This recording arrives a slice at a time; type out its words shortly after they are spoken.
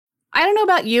I don't know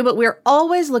about you, but we're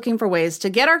always looking for ways to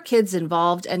get our kids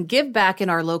involved and give back in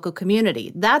our local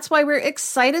community. That's why we're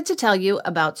excited to tell you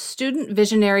about Student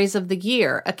Visionaries of the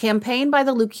Year, a campaign by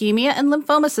the Leukemia and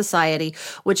Lymphoma Society,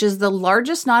 which is the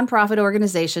largest nonprofit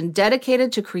organization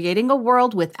dedicated to creating a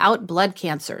world without blood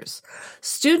cancers.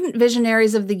 Student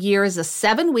Visionaries of the Year is a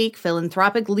 7-week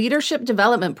philanthropic leadership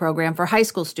development program for high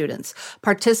school students.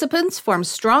 Participants form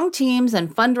strong teams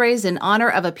and fundraise in honor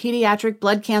of a pediatric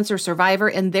blood cancer survivor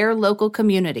in their local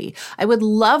community. I would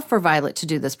love for Violet to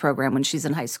do this program when she's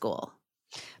in high school.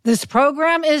 This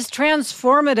program is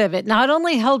transformative. It not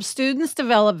only helps students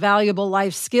develop valuable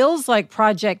life skills like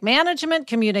project management,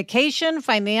 communication,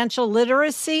 financial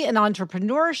literacy, and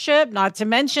entrepreneurship, not to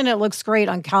mention it looks great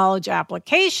on college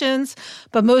applications,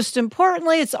 but most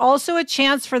importantly, it's also a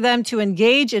chance for them to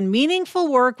engage in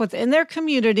meaningful work within their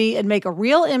community and make a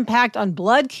real impact on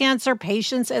blood cancer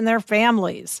patients and their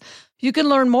families. You can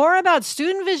learn more about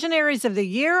Student Visionaries of the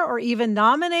Year or even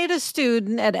nominate a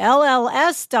student at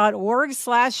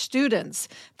lls.org/students.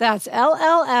 That's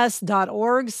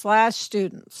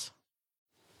lls.org/students.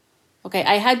 Okay,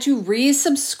 I had to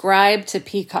resubscribe to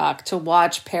Peacock to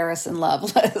watch Paris and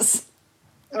Loveless.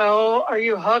 Oh, are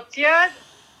you hooked yet?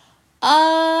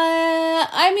 I'm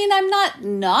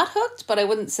not hooked, but I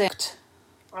wouldn't say hooked.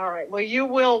 All right. Well, you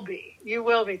will be. You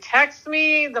will be. Text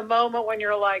me the moment when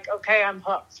you're like, okay, I'm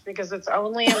hooked, because it's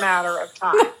only a matter of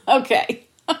time. Okay.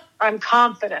 I'm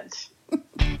confident.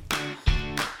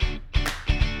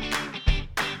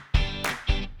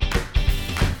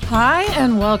 Hi,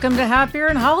 and welcome to Happier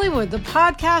in Hollywood, the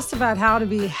podcast about how to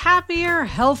be happier,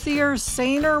 healthier,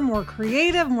 saner, more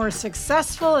creative, more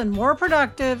successful, and more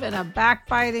productive in a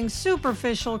backbiting,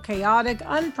 superficial, chaotic,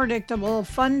 unpredictable,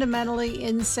 fundamentally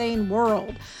insane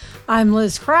world. I'm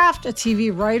Liz Craft, a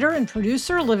TV writer and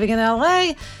producer living in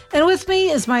LA, and with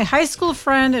me is my high school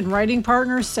friend and writing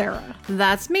partner, Sarah.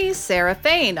 That's me, Sarah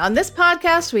Fain. On this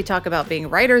podcast, we talk about being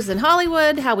writers in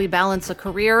Hollywood, how we balance a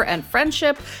career and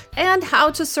friendship, and how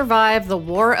to survive the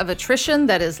war of attrition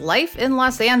that is life in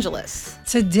Los Angeles.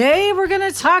 Today, we're going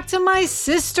to talk to my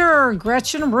sister,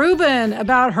 Gretchen Rubin,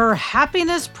 about her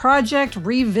happiness project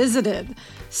revisited.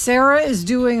 Sarah is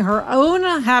doing her own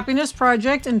happiness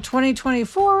project in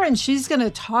 2024, and she's going to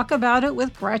talk about it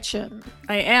with Gretchen.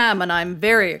 I am, and I'm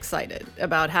very excited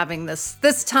about having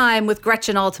this time with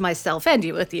Gretchen all to myself and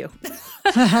you with you.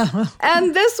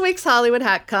 And this week's Hollywood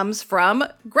hack comes from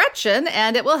Gretchen,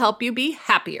 and it will help you be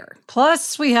happier.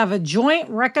 Plus, we have a joint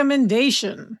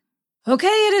recommendation. Okay,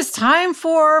 it is time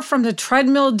for From the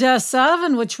Treadmill Desks Of,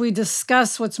 in which we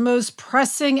discuss what's most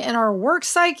pressing in our work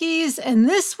psyches. And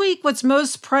this week, what's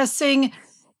most pressing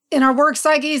in our work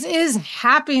psyches is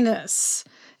happiness.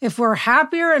 If we're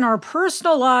happier in our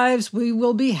personal lives, we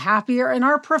will be happier in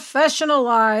our professional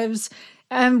lives.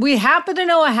 And we happen to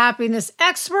know a happiness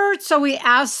expert, so we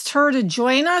asked her to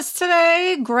join us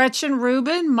today. Gretchen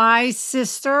Rubin, my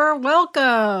sister,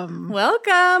 welcome.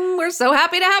 Welcome. We're so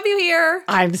happy to have you here.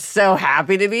 I'm so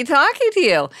happy to be talking to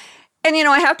you. And,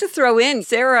 I have to throw in,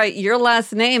 Sarah, your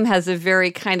last name has a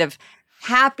very kind of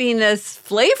happiness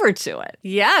flavor to it.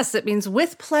 Yes, it means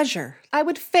with pleasure. I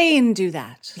would fain do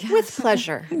that. Yes. With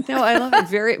pleasure. No, I love it.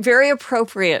 Very, very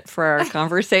appropriate for our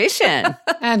conversation.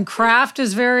 And craft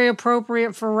is very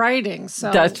appropriate for writing.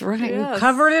 So that's right. We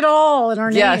covered it all in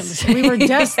our names. We were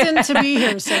destined to be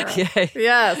here, Sarah.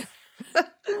 Yes.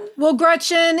 Well,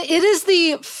 Gretchen, it is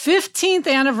the 15th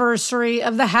anniversary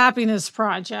of The Happiness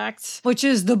Project, which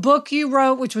is the book you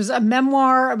wrote, which was a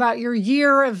memoir about your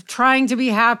year of trying to be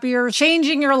happier,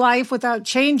 changing your life without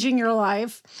changing your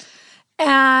life.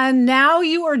 And now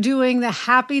you are doing The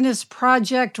Happiness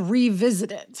Project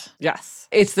Revisited. Yes.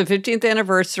 It's the 15th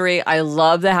anniversary. I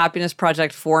love the Happiness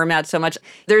Project format so much.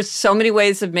 There's so many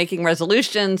ways of making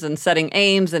resolutions and setting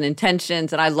aims and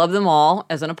intentions, and I love them all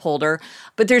as an upholder.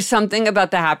 But there's something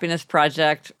about the Happiness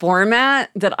Project format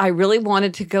that I really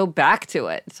wanted to go back to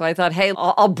it. So I thought, hey,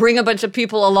 I'll bring a bunch of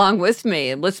people along with me,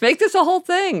 and let's make this a whole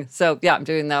thing. So yeah, I'm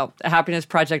doing the Happiness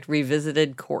Project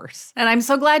Revisited course. And I'm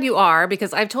so glad you are,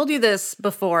 because I've told you this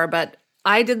before, but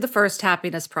I did the first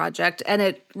happiness project, and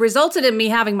it resulted in me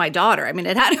having my daughter. I mean,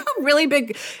 it had a really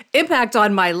big impact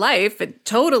on my life. It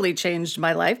totally changed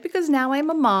my life because now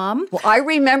I'm a mom. Well, I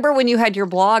remember when you had your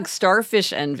blog,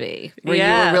 Starfish Envy, where you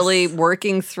were really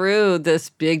working through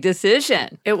this big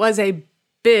decision. It was a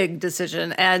big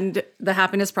decision, and the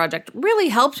Happiness Project really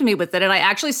helped me with it. And I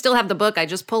actually still have the book. I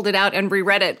just pulled it out and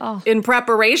reread it in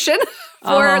preparation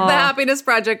for the Happiness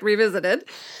Project Revisited.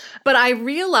 But I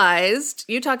realized,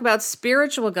 you talk about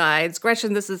spiritual guides.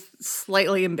 Gretchen, this is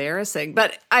slightly embarrassing,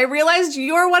 but I realized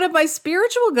you're one of my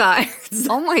spiritual guides.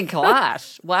 Oh my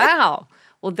gosh. Wow.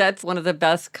 Well, that's one of the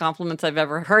best compliments I've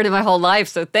ever heard in my whole life.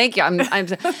 So thank you.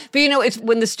 But it's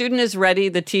when the student is ready,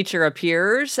 the teacher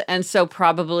appears. And so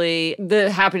probably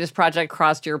the Happiness Project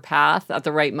crossed your path at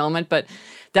the right moment. But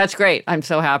that's great. I'm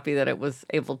so happy that it was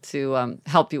able to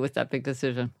help you with that big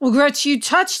decision. Well, Gretchen, you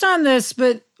touched on this,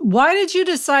 but why did you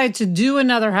decide to do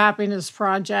another happiness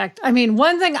project? I mean,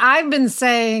 one thing I've been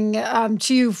saying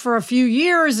to you for a few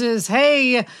years is,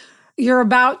 hey, you're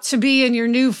about to be in your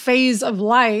new phase of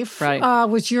life, right.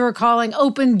 Which you're calling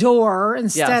open door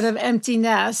instead of empty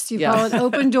nest. You call it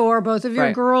open door. Both of your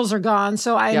right. girls are gone.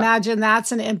 So I imagine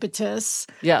that's an impetus.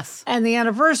 Yes. And the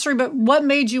anniversary. But what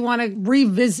made you want to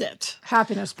revisit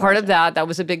Happiness Project? Part of that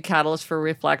was a big catalyst for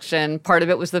reflection. Part of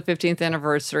it was the 15th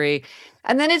anniversary.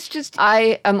 And then it's just,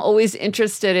 I am always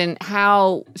interested in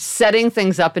how setting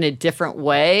things up in a different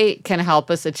way can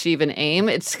help us achieve an aim.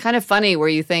 It's kind of funny where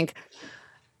you think,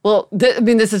 well,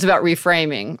 this is about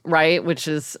reframing, right? Which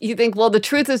is, you think, well, the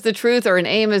truth is the truth, or an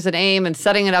aim is an aim, and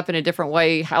setting it up in a different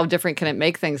way, how different can it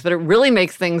make things? But it really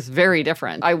makes things very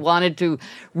different. I wanted to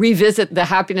revisit the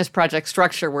Happiness Project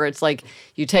structure where it's like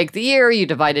you take the year, you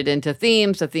divide it into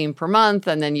themes, a theme per month,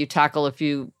 and then you tackle a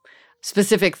few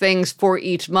specific things for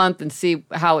each month and see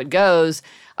how it goes.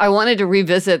 I wanted to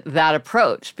revisit that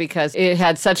approach because it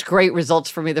had such great results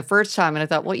for me the first time. And I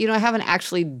thought, well, I haven't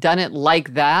actually done it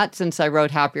like that since I wrote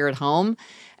Happier at Home.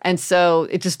 And so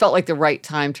it just felt like the right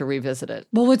time to revisit it.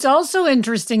 Well, what's also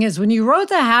interesting is when you wrote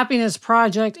the Happiness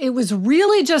Project, it was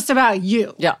really just about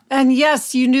you. Yeah. And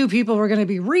yes, you knew people were going to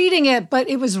be reading it, but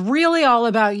it was really all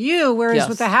about you. Whereas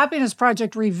with the Happiness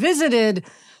Project Revisited,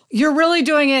 you're really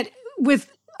doing it with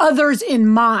others in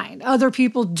mind, other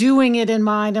people doing it in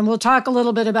mind. And we'll talk a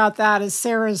little bit about that as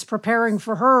Sarah's preparing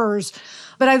for hers.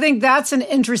 But I think that's an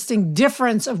interesting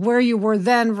difference of where you were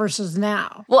then versus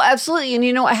now. Well, absolutely.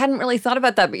 And, I hadn't really thought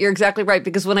about that, but you're exactly right.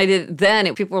 Because when I did it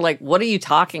then, people were like, what are you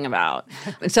talking about?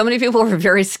 And so many people were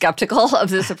very skeptical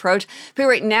of this approach. But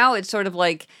right now, it's sort of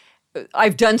like,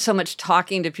 I've done so much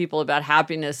talking to people about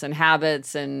happiness and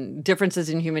habits and differences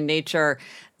in human nature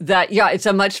that, it's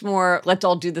a much more, let's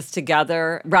all do this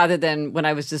together rather than when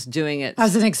I was just doing it.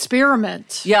 As an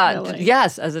experiment. Yeah. Really.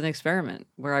 Yes, as an experiment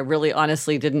where I really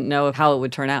honestly didn't know how it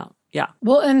would turn out. Yeah.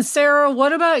 Well, and Sarah,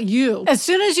 what about you? As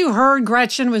soon as you heard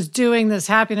Gretchen was doing this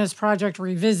Happiness Project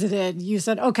Revisited, you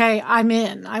said, okay, I'm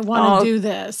in. I want to do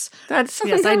this. That's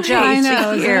Yes, I jumped. I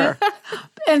know. here.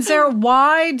 And Sarah,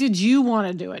 why did you want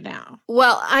to do it now?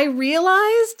 Well, I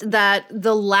realized that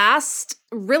the last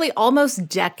really almost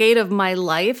decade of my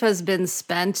life has been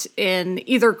spent in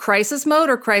either crisis mode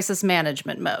or crisis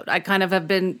management mode. I kind of have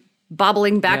been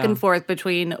bobbling back and forth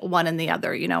between one and the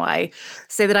other. I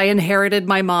say that I inherited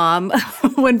my mom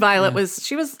when Violet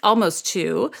she was almost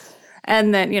 2.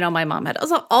 And then, my mom had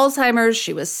Alzheimer's.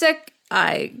 She was sick.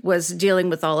 I was dealing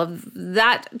with all of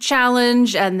that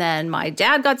challenge. And then my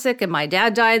dad got sick and my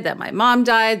dad died. Then my mom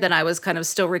died. Then I was kind of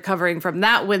still recovering from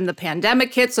that when the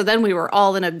pandemic hit. So then we were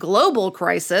all in a global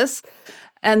crisis.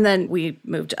 And then we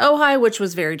moved to Ojai, which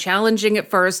was very challenging at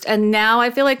first. And now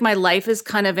I feel like my life is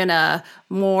kind of in a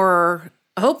more,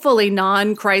 hopefully,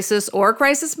 non-crisis or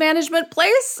crisis management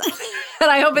place. And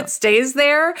I hope it stays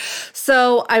there.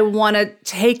 So I want to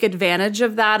take advantage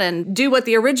of that and do what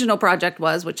the original project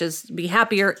was, which is be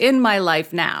happier in my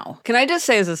life now. Can I just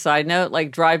say as a side note,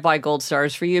 drive-by gold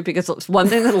stars for you? Because one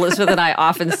thing that Elizabeth and I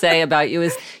often say about you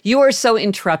is you are so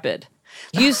intrepid.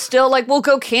 You still will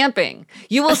go camping.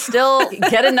 You will still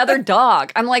get another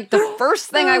dog. I'm like, the first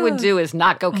thing I would do is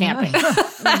not go camping.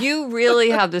 You really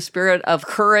have the spirit of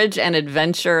courage and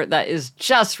adventure that is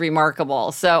just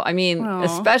remarkable. So,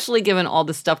 especially given all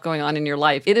the stuff going on in your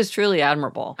life, it is truly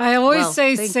admirable. I always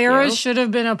say Sarah should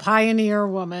have been a pioneer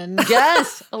woman.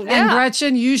 Yes. Oh, yeah. And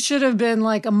Gretchen, you should have been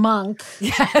like a monk.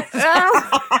 Yes.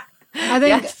 I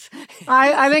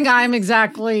think I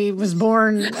think was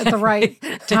born at the right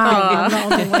time. I'm the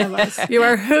only one of us. You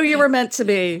are who you were meant to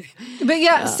be.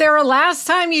 But Sarah, last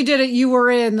time you did it, you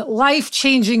were in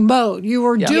life-changing mode. You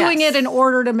were doing it in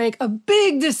order to make a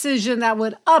big decision that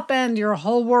would upend your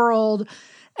whole world.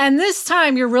 And this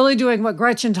time you're really doing what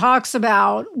Gretchen talks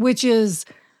about, which is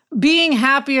being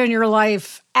happier in your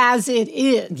life as it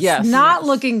is, not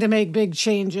looking to make big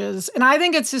changes. And I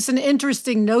think it's just an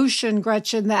interesting notion,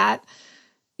 Gretchen, that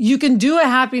you can do a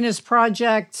happiness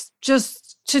project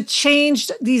just to change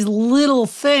these little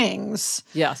things,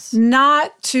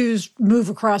 not to move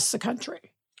across the country.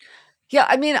 Yeah,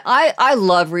 I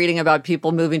love reading about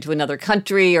people moving to another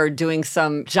country or doing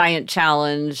some giant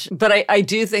challenge. But I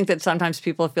do think that sometimes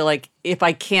people feel like if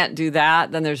I can't do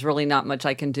that, then there's really not much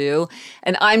I can do.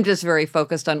 And I'm just very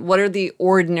focused on what are the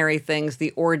ordinary things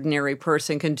the ordinary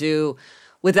person can do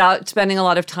without spending a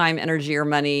lot of time, energy, or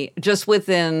money, just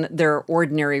within their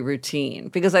ordinary routine.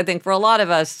 Because I think for a lot of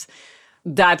us,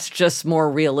 that's just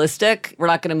more realistic. We're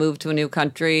not going to move to a new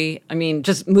country. I mean,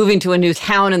 just moving to a new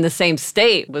town in the same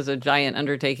state was a giant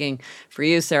undertaking for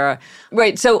you, Sarah.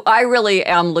 Right. So I really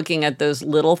am looking at those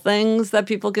little things that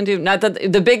people can do. Not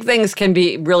that the big things can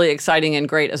be really exciting and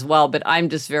great as well, but I'm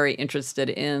just very interested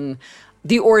in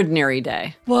the ordinary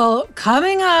day. Well,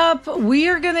 coming up, we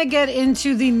are going to get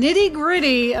into the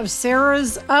nitty-gritty of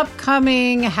Sarah's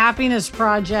upcoming happiness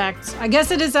project. I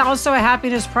guess it is also a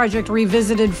happiness project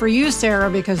revisited for you, Sarah,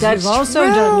 because you've also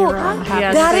done your own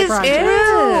happiness project.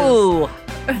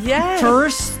 That is true. Yes.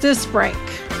 First, this break.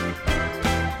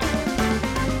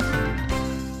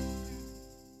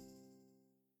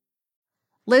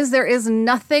 Liz, there is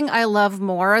nothing I love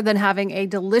more than having a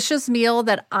delicious meal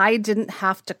that I didn't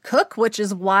have to cook, which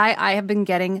is why I have been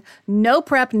getting no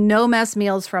prep, no mess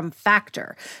meals from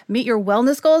Factor. Meet your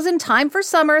wellness goals in time for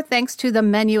summer thanks to the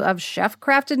menu of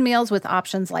chef-crafted meals with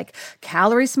options like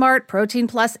Calorie Smart, Protein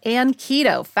Plus, and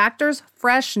Keto. Factor's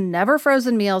fresh, never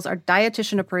frozen meals are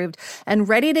dietitian approved and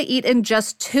ready to eat in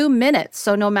just 2 minutes.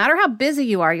 So no matter how busy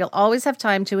you are, you'll always have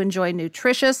time to enjoy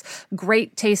nutritious,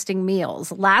 great tasting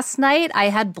meals. Last night,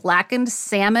 I had blackened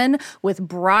salmon with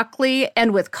broccoli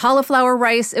and with cauliflower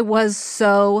rice. It was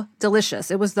so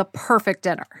delicious. It was the perfect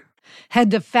dinner.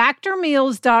 Head to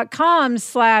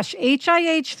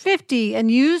factormeals.com/HIH50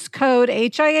 and use code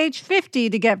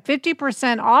HIH50 to get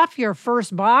 50% off your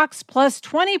first box plus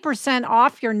 20%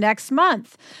 off your next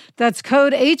month. That's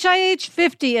code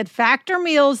HIH50 at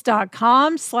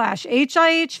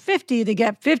factormeals.com/HIH50 to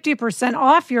get 50%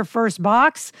 off your first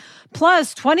box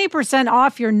plus 20%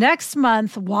 off your next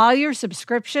month while your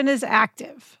subscription is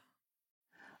active.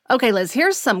 Okay, Liz,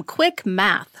 here's some quick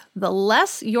math. The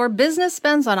less your business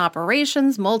spends on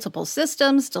operations, multiple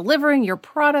systems, delivering your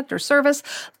product or service,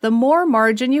 the more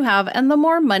margin you have and the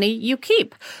more money you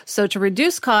keep. So to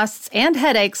reduce costs and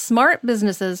headaches, smart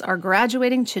businesses are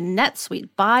graduating to NetSuite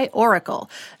by Oracle.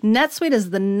 NetSuite is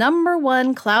the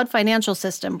 #1 cloud financial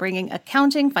system, bringing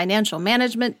accounting, financial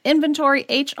management, inventory,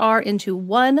 HR into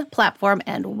one platform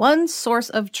and one source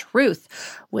of truth.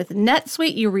 With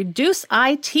NetSuite, you reduce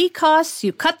IT costs,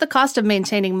 you cut the cost of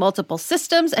maintaining multiple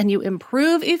systems, and you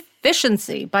improve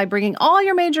efficiency by bringing all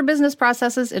your major business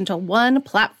processes into one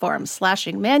platform,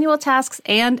 slashing manual tasks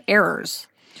and errors.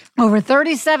 Over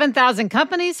 37,000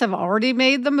 companies have already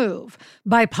made the move.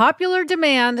 By popular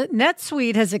demand,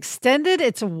 NetSuite has extended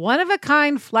its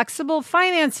one-of-a-kind flexible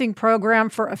financing program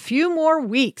for a few more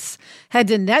weeks. Head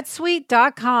to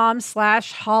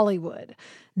netsuite.com/Hollywood.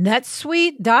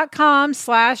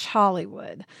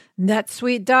 netsuite.com/Hollywood.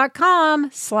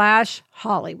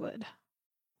 netsuite.com/Hollywood.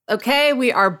 Okay,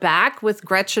 we are back with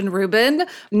Gretchen Rubin,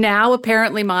 now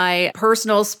apparently my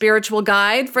personal spiritual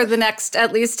guide for the next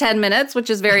at least 10 minutes, which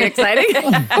is very exciting.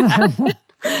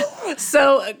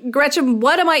 So, Gretchen,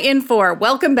 what am I in for?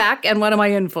 Welcome back, and what am I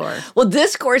in for? Well,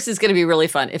 this course is going to be really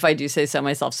fun, if I do say so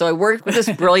myself. So I worked with this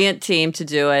brilliant team to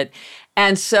do it.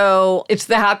 And so it's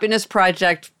the Happiness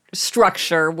Project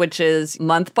structure, which is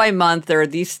month by month, there are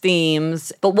these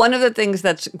themes. But one of the things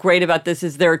that's great about this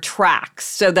is there are tracks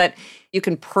so that you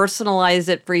can personalize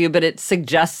it for you, but it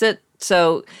suggests it.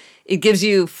 So it gives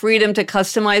you freedom to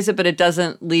customize it, but it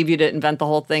doesn't leave you to invent the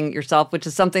whole thing yourself, which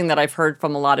is something that I've heard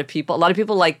from a lot of people. A lot of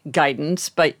people like guidance,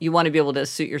 but you want to be able to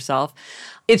suit yourself.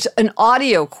 It's an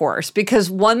audio course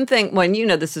because one thing, when you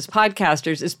know this is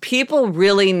podcasters, is people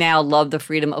really now love the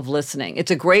freedom of listening.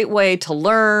 It's a great way to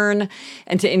learn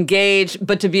and to engage,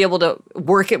 but to be able to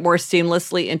work it more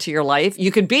seamlessly into your life.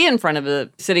 You could be in front of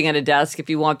sitting at a desk if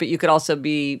you want, but you could also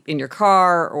be in your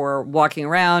car or walking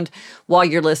around while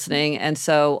you're listening. And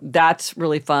so that's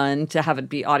really fun to have it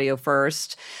be audio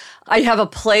first. I have a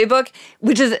playbook,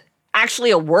 which is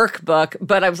actually a workbook,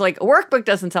 but I was like, a workbook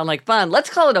doesn't sound like fun. Let's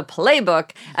call it a playbook.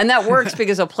 And that works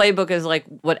because a playbook is like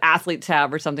what athletes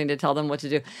have or something to tell them what to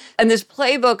do. And this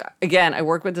playbook, again, I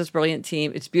work with this brilliant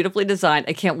team. It's beautifully designed.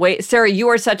 I can't wait. Sarah, you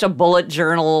are such a bullet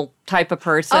journal type of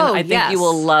person. I think you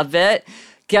will love it.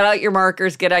 Get out your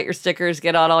markers, get out your stickers,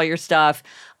 get out all your stuff.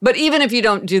 But even if you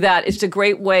don't do that, it's a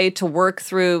great way to work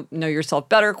through know yourself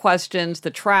better questions,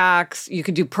 the tracks. You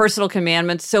could do personal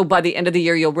commandments. So by the end of the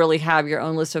year, you'll really have your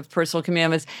own list of personal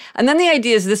commandments. And then the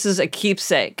idea is this is a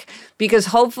keepsake because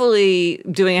hopefully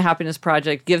doing a happiness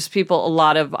project gives people a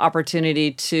lot of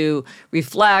opportunity to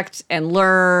reflect and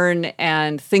learn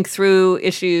and think through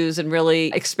issues and really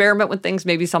experiment with things.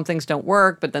 Maybe some things don't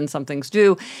work, but then some things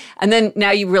do. And then now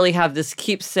you really have this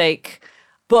keepsake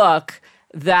book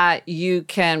that you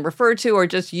can refer to or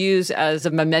just use as a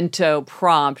memento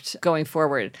prompt going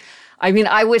forward. I mean,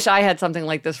 I wish I had something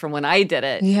like this from when I did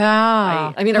it.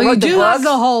 Yeah. I mean, I wrote the book. You do have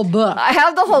the whole book. I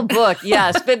have the whole book,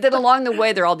 yes. But then along the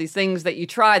way, there are all these things that you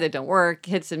try that don't work,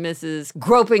 hits and misses,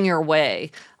 groping your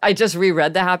way. I just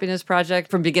reread The Happiness Project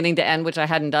from beginning to end, which I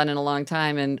hadn't done in a long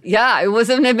time. And yeah, it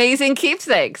was an amazing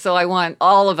keepsake. So I want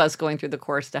all of us going through the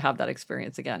course to have that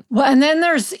experience again. Well, and then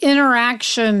there's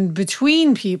interaction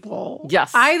between people.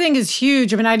 Yes. I think is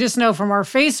huge. I mean, I just know from our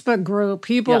Facebook group,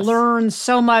 people learn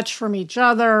so much from each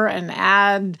other and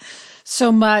add so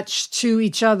much to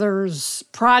each other's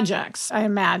projects, I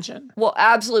imagine. Well,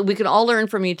 absolutely. We can all learn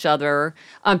from each other.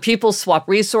 People swap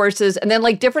resources, and then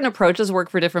like different approaches work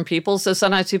for different people. So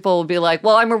sometimes people will be like,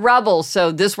 well, I'm a rebel, so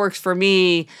this works for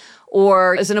me.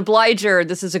 Or as an obliger,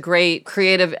 this is a great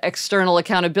creative external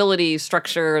accountability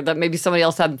structure that maybe somebody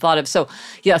else hadn't thought of. So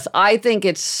yes, I think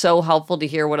it's so helpful to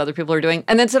hear what other people are doing.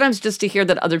 And then sometimes just to hear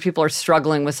that other people are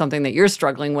struggling with something that you're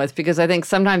struggling with, because I think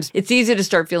sometimes it's easy to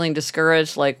start feeling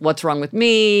discouraged, like what's wrong with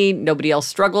me? Nobody else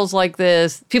struggles like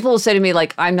this. People will say to me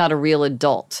like, I'm not a real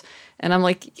adult. And I'm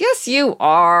like, yes, you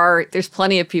are. There's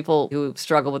plenty of people who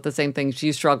struggle with the same things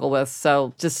you struggle with.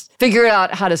 So just figure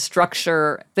out how to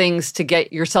structure things to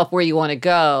get yourself where you want to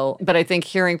go. But I think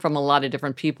hearing from a lot of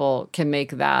different people can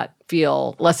make that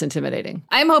feel less intimidating.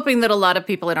 I'm hoping that a lot of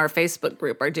people in our Facebook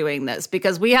group are doing this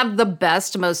because we have the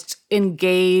best, most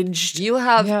engaged. You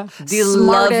have the smartest,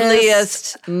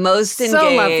 loveliest, most engaged,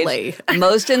 so lovely.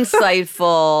 most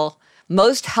insightful,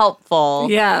 most helpful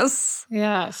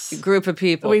Yes. group of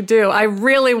people. We do. I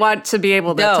really want to be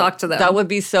able to talk to them. That would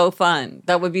be so fun.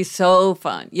 That would be so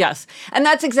fun. Yes. And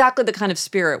that's exactly the kind of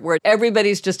spirit where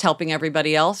everybody's just helping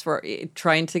everybody else. We're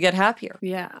trying to get happier.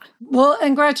 Yeah. Well,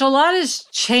 and Gretchen, a lot has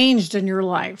changed in your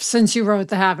life since you wrote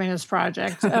The Happiness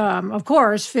Project. Of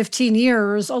course, 15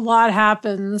 years, a lot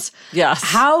happens. Yes.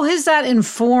 How has that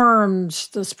informed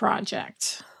this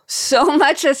project? So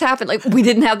much has happened. Like, we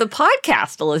didn't have the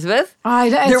podcast, Elizabeth.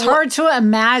 It's hard to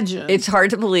imagine. It's hard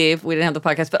to believe we didn't have the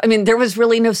podcast. But I mean, there was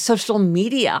really no social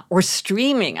media or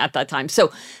streaming at that time. So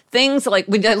things like,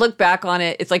 when I look back on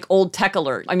it, it's like old tech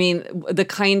alert. I mean, the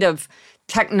kind of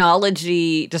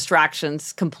technology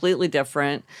distractions, completely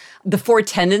different. The four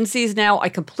tendencies now, I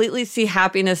completely see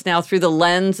happiness now through the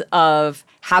lens of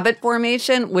habit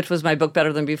formation, which was my book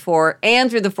Better Than Before, and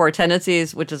through the four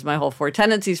tendencies, which is my whole four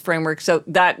tendencies framework. So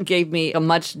that gave me a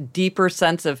much deeper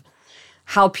sense of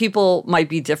how people might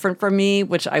be different from me,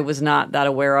 which I was not that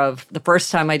aware of the first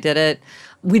time I did it.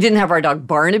 We didn't have our dog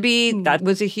Barnaby. That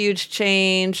was a huge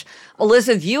change.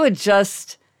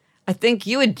 Elizabeth, I think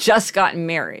you had just gotten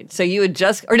married. So you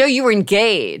were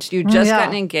engaged. You had just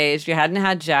gotten engaged. You hadn't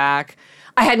had Jack.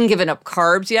 I hadn't given up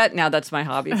carbs yet. Now that's my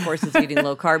hobby, of course, is eating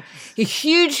low carb. A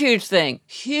huge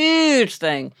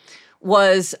thing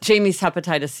was Jamie's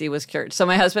hepatitis C was cured. So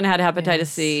my husband had hepatitis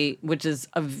C, which is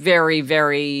a very,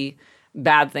 very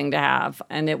bad thing to have.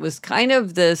 And it was kind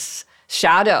of this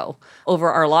shadow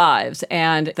over our lives.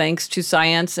 And thanks to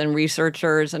science and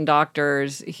researchers and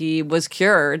doctors, he was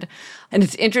cured. And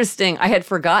it's interesting, I had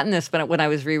forgotten this, but when I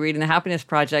was rereading The Happiness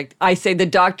Project, the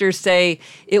doctors say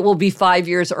it will be 5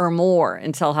 years or more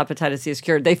until hepatitis C is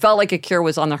cured. They felt like a cure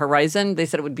was on the horizon. They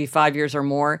said it would be 5 years or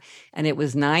more, and it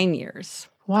was 9 years.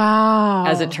 Wow.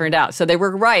 As it turned out. So they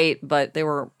were right, but they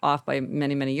were off by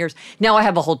many, many years. Now I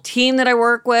have a whole team that I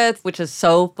work with, which is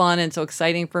so fun and so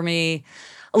exciting for me.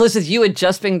 Elizabeth, you had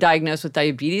just been diagnosed with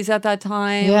diabetes at that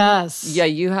time. Yes. Yeah,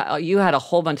 you had a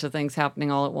whole bunch of things happening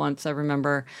all at once, I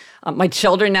remember. My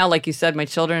children now, like you said,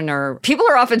 people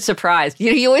are often surprised.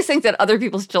 You always think that other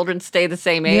people's children stay the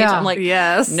same age. Yeah. I'm like,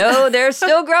 yes. No, they're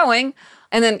still growing.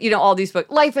 And then, all these books,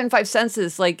 Life in 5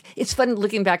 Senses, like, it's fun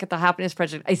looking back at The Happiness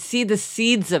Project. I see the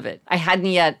seeds of it. I hadn't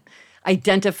yet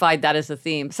identified that as a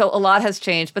theme. So a lot has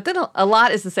changed, but then a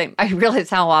lot is the same. I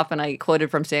realize how often I quoted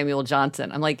from Samuel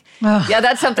Johnson. I'm like, yeah,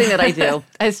 that's something that I do.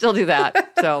 I still do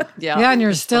that. So, yeah. Yeah, and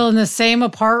you're still in the same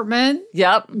apartment.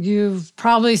 Yep. You've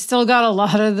probably still got a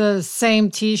lot of the same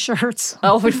T-shirts.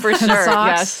 Oh, for sure.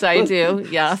 Socks. Yes, I do.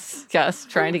 Yes.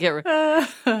 Trying to get rid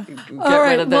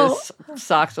of those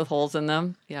socks with holes in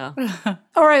them. Yeah.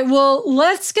 All right. Well,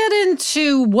 let's get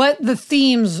into what the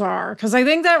themes are, because I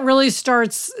think that really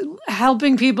starts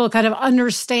helping people kind of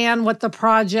understand what the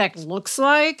project looks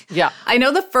like. Yeah. I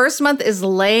know the first month is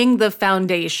laying the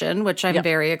foundation, which I'm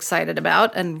very excited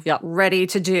about and ready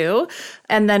to do.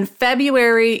 And then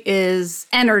February is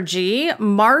energy.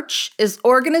 March is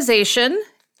organization.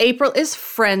 April is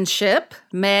friendship.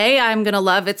 May, I'm going to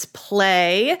love, it's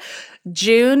play.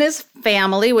 June is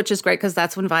family, which is great because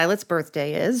that's when Violet's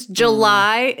birthday is.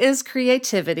 July is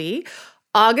creativity.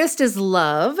 August is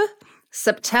love.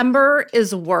 September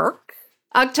is work.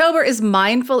 October is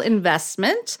mindful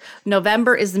investment.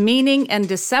 November is meaning, and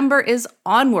December is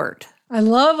onward. I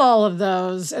love all of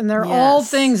those. And they're all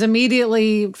things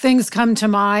things come to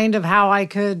mind of how I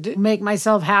could make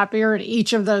myself happier in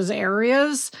each of those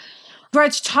areas.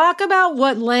 Gretch, talk about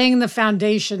what laying the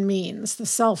foundation means, the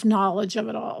self-knowledge of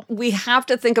it all. We have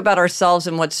to think about ourselves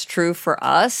and what's true for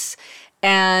us.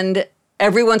 And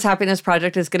everyone's happiness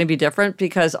project is going to be different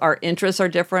because our interests are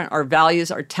different, our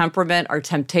values, our temperament, our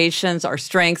temptations, our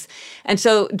strengths. And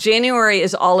so January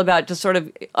is all about just sort of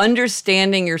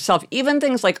understanding yourself, even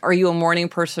things like, are you a morning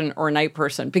person or a night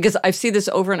person? Because I see this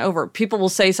over and over. People will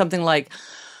say something like,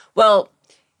 well,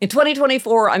 in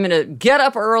 2024, I'm going to get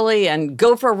up early and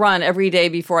go for a run every day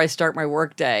before I start my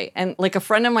workday. And like a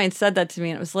friend of mine said that to me,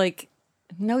 and it was like,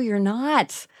 no, you're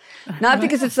not. Not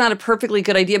because it's not a perfectly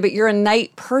good idea, but you're a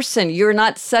night person. You're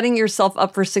not setting yourself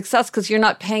up for success because you're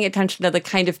not paying attention to the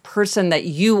kind of person that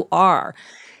you are.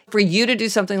 For you to do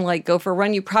something like go for a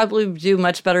run, you probably would do a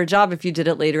much better job if you did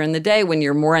it later in the day when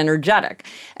you're more energetic.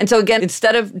 And so again,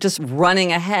 instead of just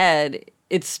running ahead,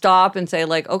 it's stop and say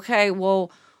like, okay,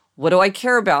 well, what do I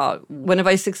care about? When have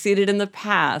I succeeded in the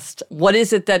past? What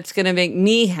is it that's going to make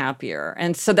me happier?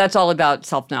 And so that's all about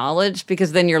self-knowledge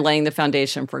because then you're laying the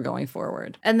foundation for going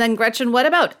forward. And then, Gretchen, what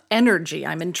about energy?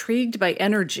 I'm intrigued by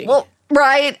energy. Well,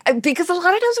 right. Because a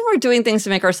lot of times when we're doing things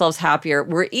to make ourselves happier,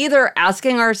 we're either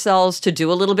asking ourselves to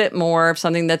do a little bit more of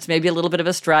something that's maybe a little bit of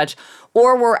a stretch,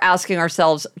 or we're asking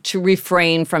ourselves to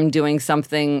refrain from doing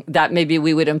something that maybe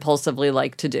we would impulsively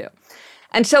like to do.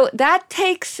 And so that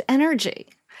takes energy.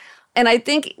 And I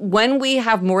think when we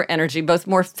have more energy, both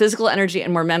more physical energy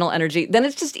and more mental energy, then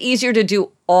it's just easier to do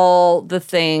all the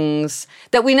things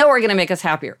that we know are going to make us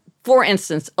happier. For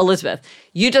instance, Elizabeth,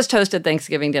 you just hosted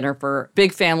Thanksgiving dinner for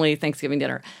big family Thanksgiving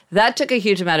dinner. That took a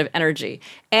huge amount of energy.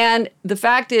 And the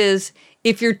fact is,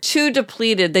 if you're too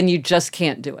depleted, then you just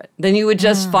can't do it. Then you would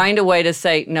just find a way to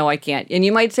say, no, I can't. And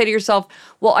you might say to yourself,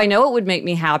 well, I know it would make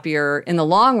me happier in the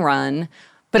long run,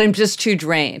 but I'm just too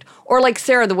drained. Or like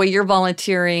Sarah, the way you're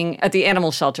volunteering at the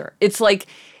animal shelter. It's like,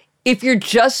 if you're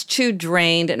just too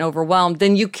drained and overwhelmed,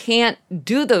 then you can't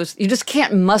do those. You just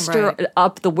can't muster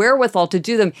up the wherewithal to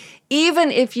do them.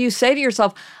 Even if you say to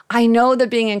yourself, I know that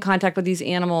being in contact with these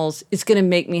animals is going to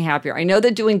make me happier. I know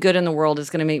that doing good in the world is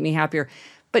going to make me happier.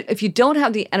 But if you don't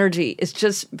have the energy, it's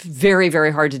just very,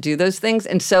 very hard to do those things.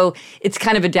 And so it's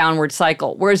kind of a downward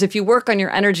cycle. Whereas if you work on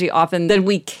your energy often, then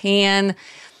we can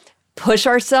push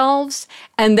ourselves.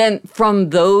 And then from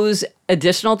those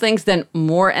additional things, then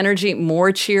more energy,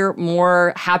 more cheer,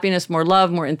 more happiness, more love,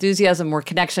 more enthusiasm, more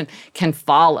connection can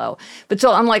follow. But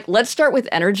so I'm like, let's start with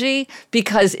energy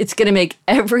because it's going to make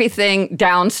everything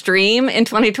downstream in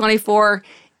 2024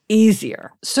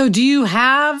 easier. So do you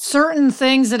have certain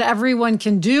things that everyone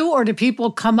can do, or do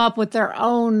people come up with their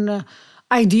own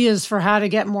ideas for how to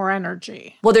get more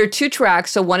energy? Well, there are two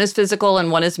tracks. So one is physical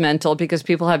and one is mental because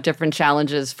people have different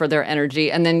challenges for their energy.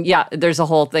 And then, there's a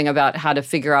whole thing about how to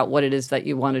figure out what it is that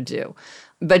you want to do.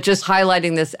 But just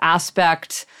highlighting this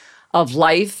aspect of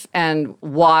life and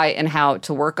why and how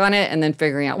to work on it, and then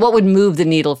figuring out what would move the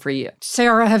needle for you.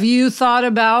 Sarah, have you thought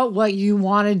about what you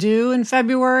want to do in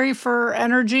February for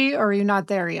energy, or are you not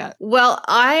there yet? Well,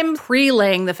 I'm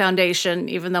pre-laying the foundation,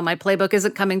 even though my playbook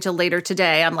isn't coming till later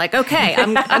today. I'm like, okay,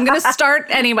 I'm going to start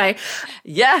anyway.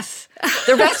 Yes.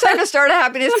 The best time to start a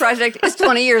happiness project is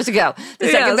 20 years ago. The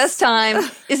second best time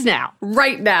is now.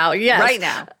 Right now, yes. Right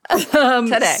now.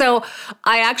 Today. So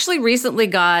I actually recently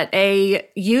got a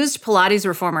used Pilates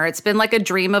reformer. It's been like a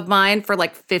dream of mine for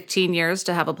like 15 years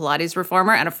to have a Pilates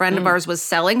reformer. And a friend of ours was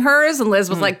selling hers and Liz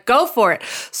was like, go for it.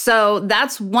 So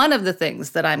that's one of the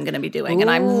things that I'm going to be doing. And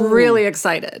I'm really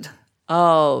excited.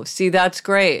 Oh, see, that's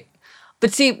great.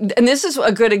 But see, and this is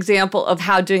a good example of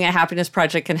how doing a happiness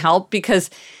project can help, because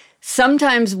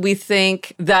sometimes we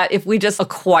think that if we just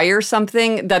acquire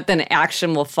something, that then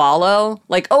action will follow.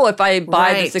 Like, oh, if I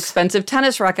buy this expensive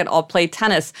tennis racket, I'll play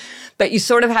tennis. But you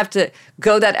sort of have to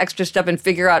go that extra step and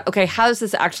figure out, okay, how is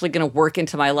this actually going to work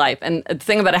into my life? And the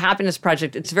thing about a happiness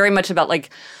project, it's very much about like,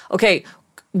 okay,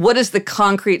 what is the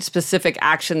concrete specific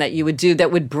action that you would do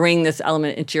that would bring this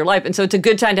element into your life? And so it's a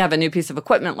good time to have a new piece of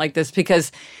equipment like this,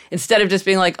 because instead of just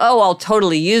being like, oh, I'll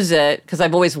totally use it because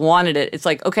I've always wanted it. It's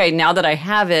like, okay, now that I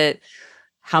have it,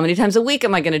 how many times a week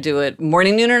am I going to do it?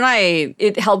 Morning, noon, or night?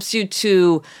 It helps you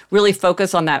to really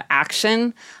focus on that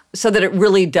action so that it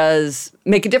really does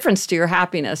make a difference to your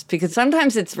happiness, because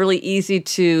sometimes it's really easy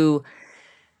to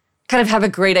kind of have a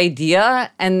great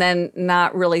idea and then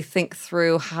not really think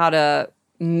through how to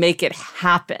make it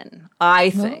happen,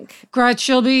 I think.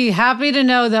 Gretchen, you'll be happy to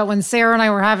know that when Sarah and I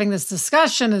were having this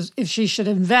discussion, if she should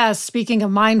invest, speaking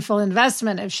of mindful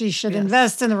investment, if she should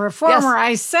invest in the reformer,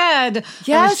 I said,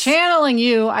 I was channeling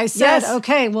you. I said,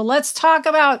 okay, well, let's talk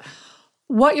about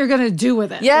what you're going to do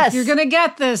with it. Yes. If you're going to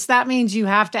get this, that means you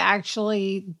have to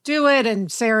actually do it.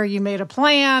 And Sarah, you made a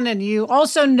plan, and you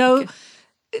also know...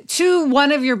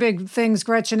 one of your big things,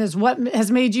 Gretchen, is what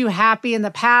has made you happy in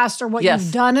the past, or what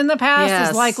you've done in the past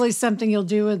is likely something you'll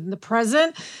do in the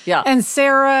present. Yeah. And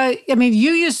Sarah, I mean,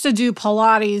 you used to do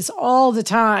Pilates all the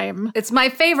time. It's my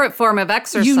favorite form of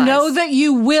exercise. You know that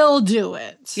you will do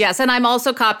it. Yes, and I'm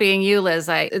also copying you, Liz.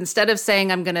 Instead of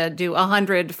saying I'm going to do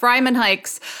 100 Fryman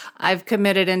hikes, I've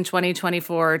committed in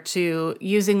 2024 to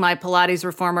using my Pilates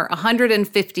reformer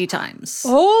 150 times.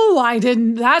 Oh, I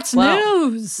didn't. That's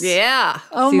news. Yeah.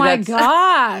 Oh, my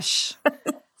gosh.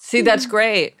 See, that's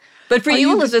great. But for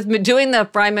you, Elizabeth, doing the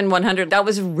Fryman 100, that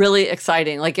was really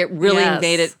exciting. Like, it really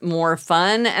made it more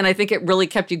fun. And I think it really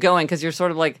kept you going because you're sort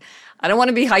of like, I don't want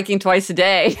to be hiking twice a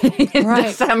day in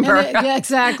December.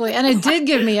 Exactly. And it did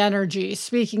give me energy.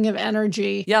 Speaking of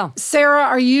energy. Yeah. Sarah,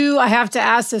 I have to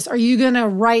ask this, are you going to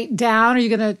write down? Are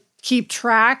you going to keep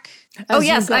track? Oh,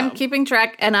 yes, I'm keeping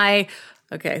track. And I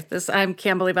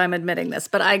can't believe I'm admitting this,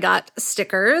 but I got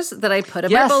stickers that I put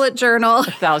in my bullet journal.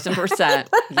 1,000%.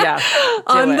 Yeah.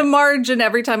 On the margin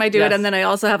every time I do it. And then I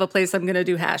also have a place I'm going to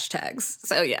do hashtags.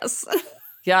 So, yes.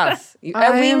 Yes.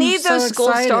 And we need those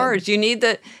school stars. You need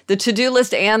the to-do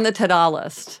list and the ta-da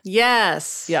list.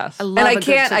 Yes. Yes. I love I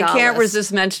can't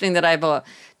resist mentioning that I have a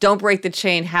Don't Break the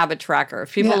Chain habit tracker.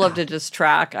 If people love to just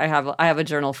track, I have a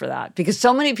journal for that. Because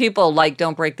so many people like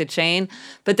Don't Break the Chain,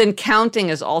 but then counting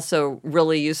is also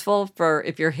really useful for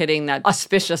if you're hitting that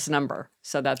auspicious number.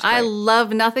 So that's great. I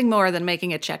love nothing more than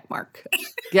making a check mark.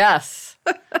 Yes.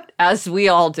 As we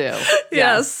all do.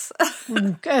 Yes.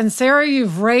 And Sarah,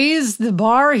 you've raised the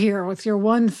bar here with your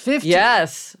 150.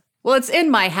 Yes. Well, it's in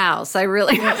my house. I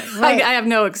really, I have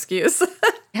no excuse.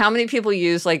 How many people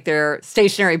use like their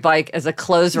stationary bike as a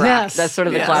clothes rack? Yes. That's sort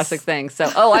of the classic thing.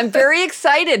 So, I'm very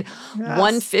excited.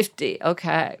 150.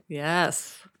 Okay.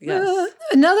 Yes. Yes.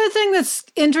 Another thing that's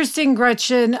interesting,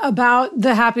 Gretchen, about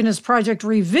the Happiness Project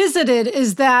Revisited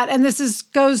is that, and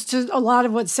goes to a lot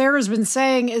of what Sarah's been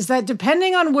saying, is that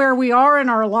depending on where we are in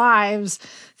our lives,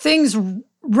 things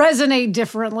resonate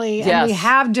differently and we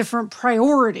have different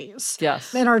priorities.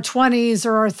 Yes. In our 20s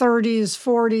or our 30s,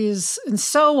 40s, and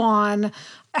so on.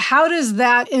 How does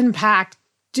that impact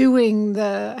doing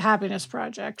the Happiness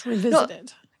Project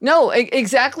Revisited? No,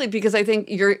 exactly, because I think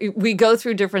we go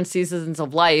through different seasons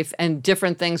of life and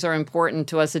different things are important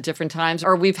to us at different times,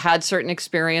 or we've had certain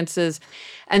experiences.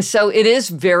 And so it is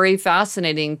very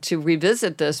fascinating to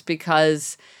revisit this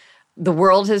because the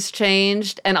world has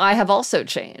changed and I have also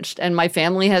changed and my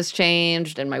family has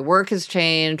changed and my work has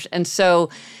changed. And so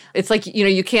it's like,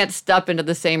 you can't step into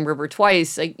the same river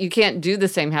twice. Like, you can't do the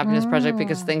same happiness project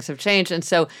because things have changed. And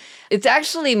so it's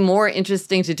actually more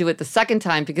interesting to do it the second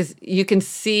time because you can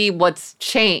see what's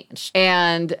changed.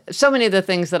 And so many of the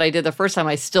things that I did the first time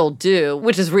I still do,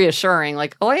 which is reassuring.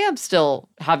 Like, I am still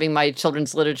having my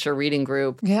children's literature reading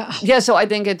group. Yeah. Yeah, so I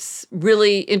think it's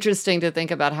really interesting to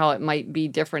think about how it might be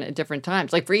different at different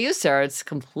times. Like for you, Sarah, it's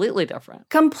completely different.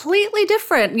 Completely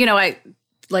different.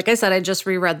 Like I said, I just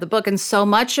reread the book, and so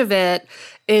much of it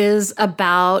is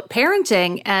about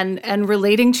parenting and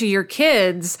relating to your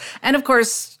kids. And of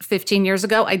course, 15 years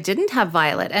ago, I didn't have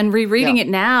Violet. And rereading it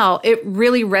now, it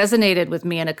really resonated with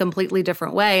me in a completely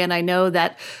different way. And I know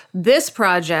that this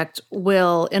project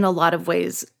will, in a lot of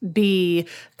ways, be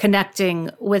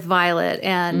connecting with Violet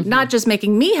and not just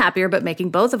making me happier, but making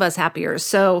both of us happier.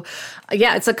 So,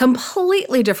 it's a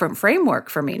completely different framework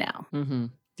for me now. Mm-hmm.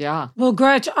 Yeah. Well,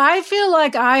 Gretchen, I feel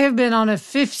like I have been on a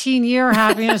 15-year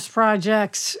happiness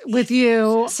project with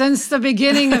you since the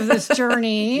beginning of this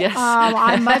journey. Yes.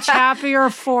 I'm much happier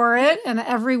for it. And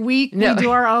every week we do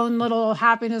our own little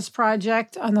happiness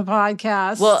project on the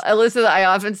podcast. Well, Elizabeth, I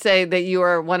often say that you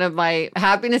are one of my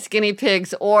happiness guinea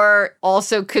pigs, or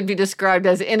also could be described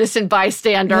as innocent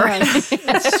bystander. Yes,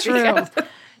 it's true.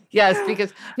 Yes,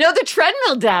 because the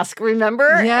treadmill desk,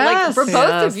 remember? Yes. Like for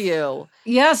both of you.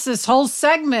 Yes, this whole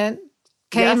segment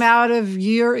came out of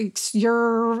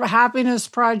your happiness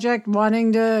project,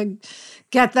 wanting to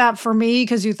get that for me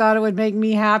because you thought it would make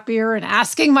me happier and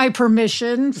asking my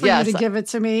permission for you to give it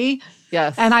to me.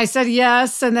 Yes. And I said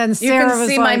yes. And then You Sarah can was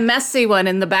see like, my messy one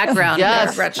in the background Yes,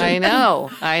 there, Gretchen. I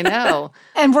know.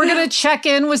 and we're going to check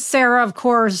in with Sarah, of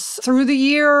course, through the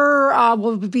year.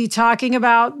 We'll be talking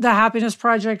about the Happiness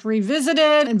Project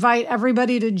Revisited, invite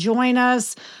everybody to join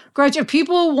us. Gretchen, if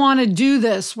people want to do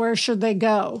this, where should they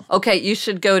go? Okay, you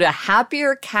should go to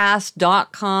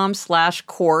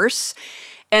happiercast.com/course.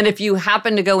 And if you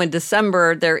happen to go in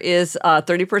December, there is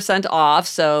 30% off,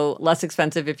 so less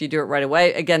expensive if you do it right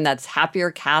away. Again, that's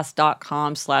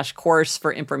happiercast.com/course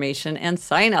for information and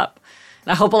sign up.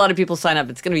 And I hope a lot of people sign up.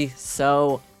 It's going to be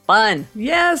so fun.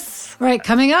 Yes. Right,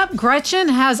 coming up, Gretchen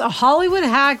has a Hollywood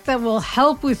hack that will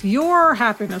help with your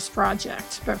happiness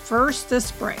project. But first,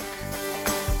 this break.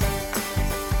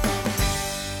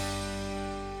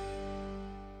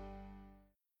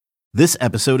 This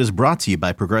episode is brought to you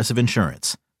by Progressive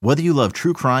Insurance. Whether you love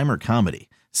true crime or comedy,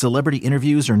 celebrity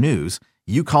interviews or news,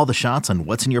 you call the shots on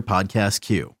what's in your podcast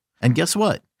queue. And guess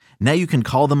what? Now you can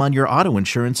call them on your auto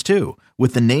insurance too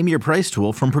with the Name Your Price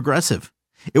tool from Progressive.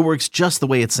 It works just the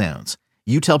way it sounds.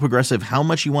 You tell Progressive how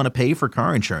much you want to pay for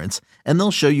car insurance, and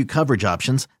they'll show you coverage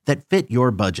options that fit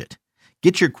your budget.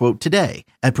 Get your quote today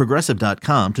at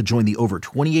Progressive.com to join the over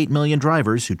 28 million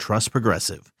drivers who trust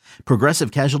Progressive.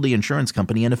 Progressive Casualty Insurance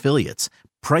Company and Affiliates.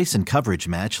 Price and coverage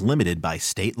match limited by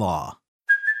state law.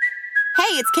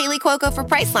 Hey, it's Kaylee Cuoco for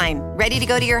Priceline. Ready to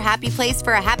go to your happy place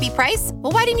for a happy price?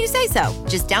 Well, why didn't you say so?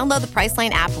 Just download the Priceline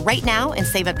app right now and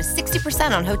save up to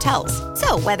 60% on hotels.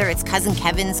 So whether it's Cousin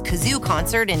Kevin's Kazoo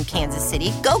Concert in Kansas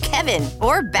City, go Kevin,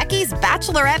 or Becky's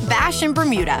Bachelorette Bash in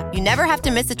Bermuda, you never have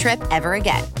to miss a trip ever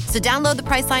again. So download the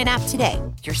Priceline app today.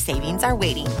 Your savings are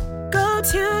waiting. Go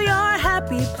to your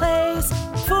happy place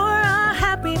for a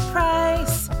happy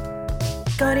price.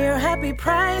 Go to your happy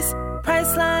price,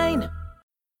 Priceline.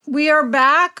 We are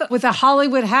back with a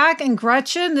Hollywood hack. And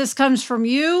Gretchen, this comes from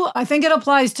you. I think it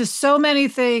applies to so many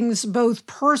things, both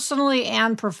personally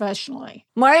and professionally.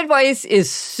 My advice is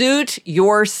suit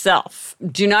yourself.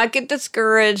 Do not get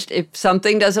discouraged if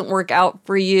something doesn't work out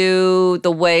for you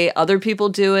the way other people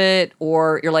do it,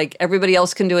 or you're like, everybody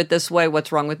else can do it this way.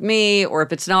 What's wrong with me? Or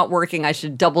if it's not working, I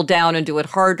should double down and do it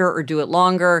harder or do it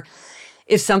longer.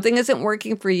 If something isn't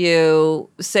working for you,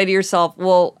 say to yourself,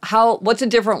 well, what's a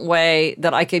different way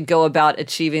that I could go about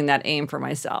achieving that aim for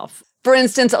myself? For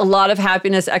instance, a lot of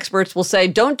happiness experts will say,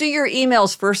 don't do your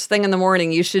emails first thing in the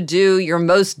morning. You should do your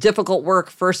most difficult work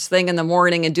first thing in the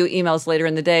morning and do emails later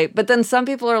in the day. But then some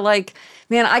people are like,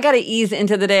 man, I got to ease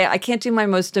into the day. I can't do my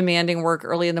most demanding work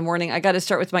early in the morning. I got to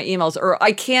start with my emails. Or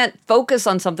I can't focus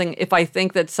on something if I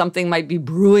think that something might be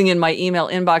brewing in my email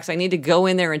inbox. I need to go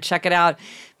in there and check it out.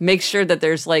 Make sure that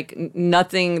there's like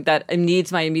nothing that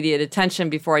needs my immediate attention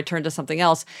before I turn to something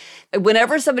else.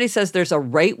 Whenever somebody says there's a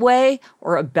right way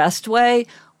or a best way,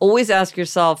 always ask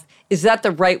yourself, is that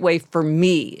the right way for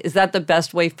me? Is that the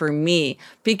best way for me?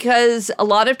 Because a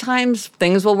lot of times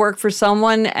things will work for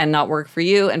someone and not work for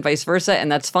you and vice versa,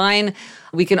 and that's fine.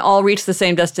 We can all reach the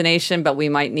same destination, but we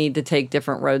might need to take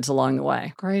different roads along the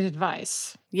way. Great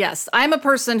advice. Yes, I'm a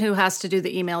person who has to do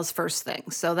the emails first thing.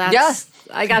 So that's, Yes.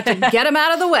 I got to get them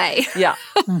out of the way. Yeah.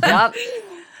 Yep.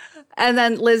 And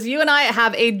then, Liz, you and I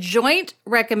have a joint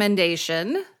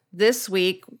recommendation this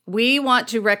week. We want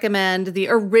to recommend the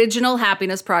original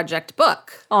Happiness Project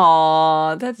book.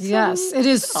 Aw, that's so Yes, it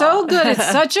is so good.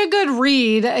 It's such a good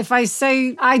read. If I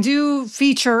say I do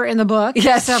feature in the book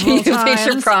yes, several you times.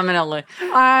 feature prominently.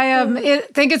 I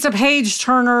think it's a page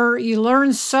turner. You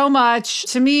learn so much.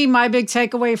 To me, my big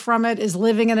takeaway from it is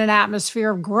living in an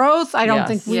atmosphere of growth. I don't Yes.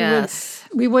 think Yes.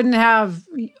 we wouldn't have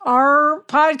our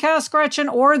podcast, Gretchen,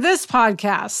 or this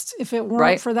podcast if it weren't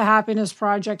Right. for the Happiness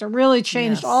Project. It really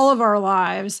changed Yes. all of our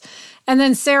lives. And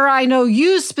then, Sarah, I know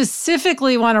you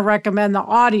specifically want to recommend the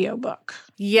audiobook.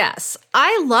 Yes,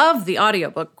 I love the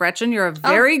audiobook, Gretchen. You're a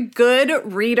very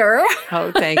good reader.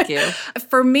 Oh, thank you.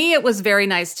 For me, it was very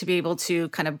nice to be able to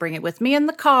kind of bring it with me in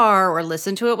the car or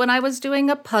listen to it when I was doing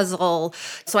a puzzle.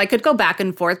 So I could go back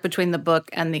and forth between the book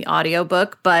and the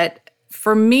audiobook. But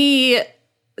for me,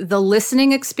 the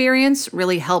listening experience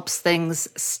really helps things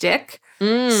stick.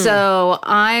 So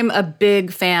I'm a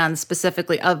big fan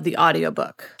specifically of the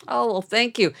audiobook. Oh, well,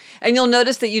 thank you. And you'll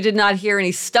notice that you did not hear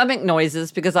any stomach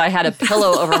noises because I had a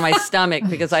pillow over my stomach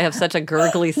because I have such a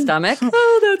gurgly stomach.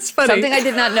 Oh, that's funny. Something I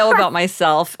did not know about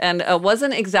myself and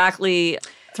wasn't exactly,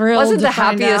 Thrilled wasn't to the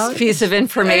find happiest out. piece of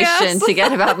information Yes. to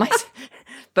get about myself.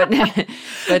 But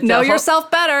Know yourself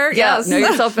better. Yeah, Yes. know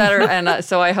yourself better. And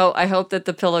so I hope that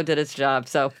the pillow did its job.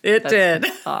 So It did.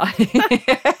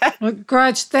 Well,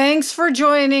 Gretch, thanks for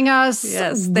joining us.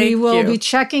 Yes, we thank will you. be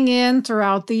checking in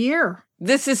throughout the year.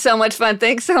 This is so much fun.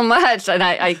 Thanks so much. And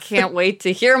I can't wait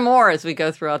to hear more as we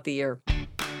go throughout the year.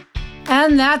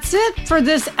 And that's it for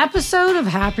this episode of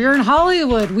Happier in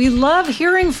Hollywood. We love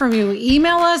hearing from you.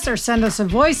 Email us or send us a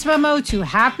voice memo to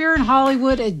happierin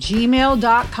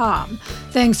hollywood@gmail.com.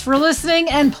 Thanks for listening,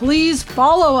 and please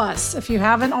follow us if you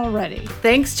haven't already.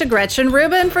 Thanks to Gretchen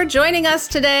Rubin for joining us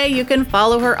today. You can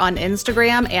follow her on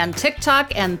Instagram and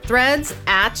TikTok and Threads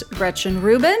at Gretchen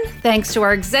Rubin. Thanks to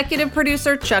our executive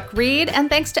producer, Chuck Reed, and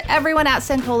thanks to everyone at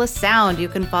Sankola Sound. You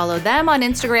can follow them on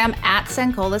Instagram at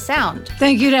Sankola Sound.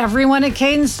 Thank you to everyone at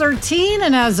Cadence 13,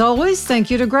 and as always,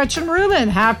 thank you to Gretchen Rubin.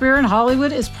 Happier in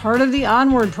Hollywood is part of the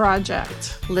Onward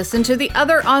Project. Listen to the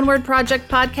other Onward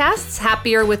Project podcasts,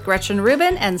 Happier with Gretchen Rubin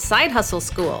and Side Hustle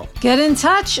School. Get in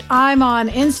touch. I'm on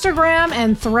Instagram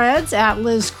and Threads at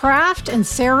Liz Craft, and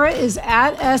Sarah is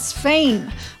at S.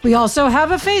 Fain. We also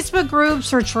have a Facebook group.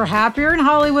 Search for Happier in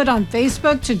Hollywood on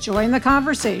Facebook to join the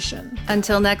conversation.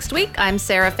 Until next week, I'm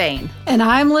Sarah Fain. And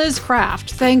I'm Liz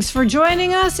Craft. Thanks for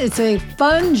joining us. It's a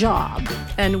fun job.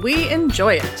 And we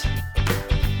enjoy it.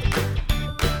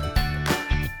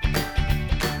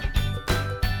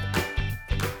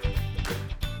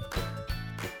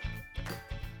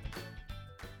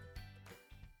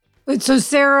 So,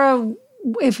 Sarah,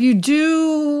 if you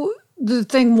do the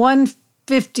thing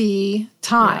 150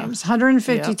 times,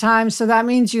 150 times, so that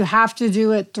means you have to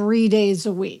do it 3 days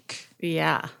a week.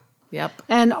 Yeah. Yep.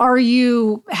 And are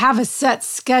you have a set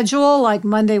schedule like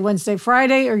Monday, Wednesday,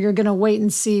 Friday, or you're going to wait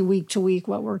and see week to week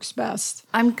what works best?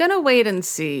 I'm going to wait and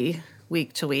see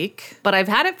week to week, but I've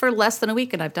had it for less than a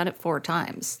week and I've done it 4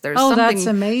 times. There's that's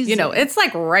amazing. You know, it's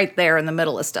like right there in the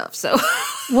middle of stuff. So,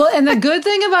 well, and the good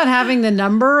thing about having the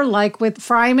number, like with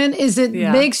Fryman, is it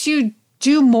makes you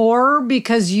do more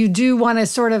because you do want to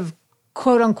sort of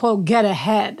quote unquote get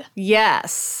ahead.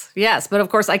 Yes. But of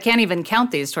course I can't even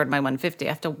count these toward my 150. I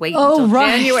have to wait until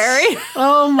January.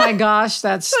 Oh my gosh,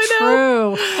 that's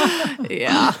true.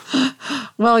 Yeah.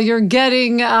 Well, you're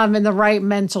getting in the right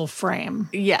mental frame.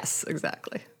 Yes,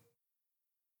 exactly.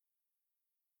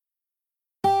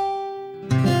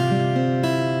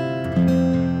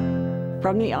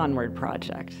 From the Onward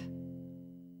Project.